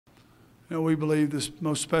we believe this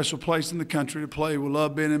most special place in the country to play. We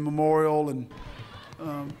love being in Memorial, and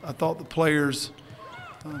I thought the players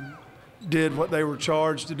did what they were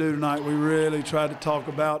charged to do tonight. We really tried to talk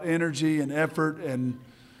about energy and effort and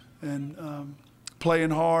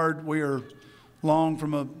playing hard. We are long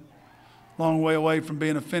way away from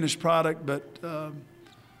being a finished product, but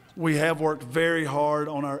we have worked very hard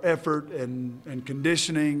on our effort and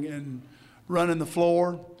conditioning and running the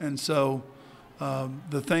floor. And so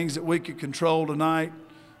the things that we could control tonight,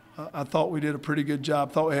 I thought we did a pretty good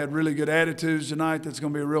job. Thought we had really good attitudes tonight. That's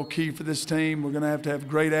going to be a real key for this team. We're going to have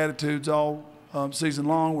great attitudes all season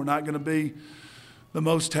long. We're not going to be the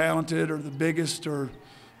most talented or the biggest or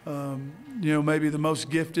maybe the most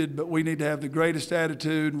gifted, but we need to have the greatest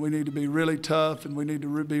attitude, and we need to be really tough, and we need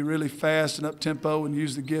to be really fast and up-tempo and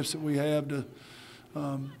use the gifts that we have to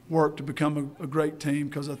work to become a great team,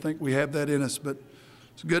 because I think we have that in us. But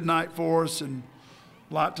it's a good night for us and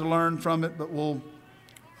a lot to learn from it, but we'll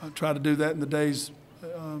try to do that in the days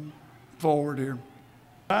forward here.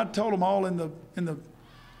 I told them all in the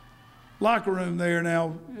locker room there now,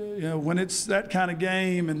 when it's that kind of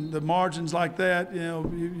game and the margins like that,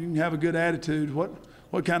 you can have a good attitude.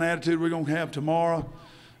 What kind of attitude we're going to have tomorrow?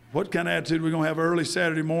 What kind of attitude we're going to have early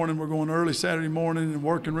Saturday morning? We're going early Saturday morning and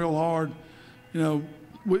working real hard.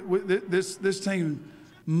 This team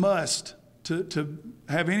must, to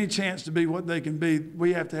have any chance to be what they can be,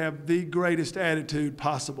 we have to have the greatest attitude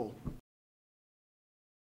possible.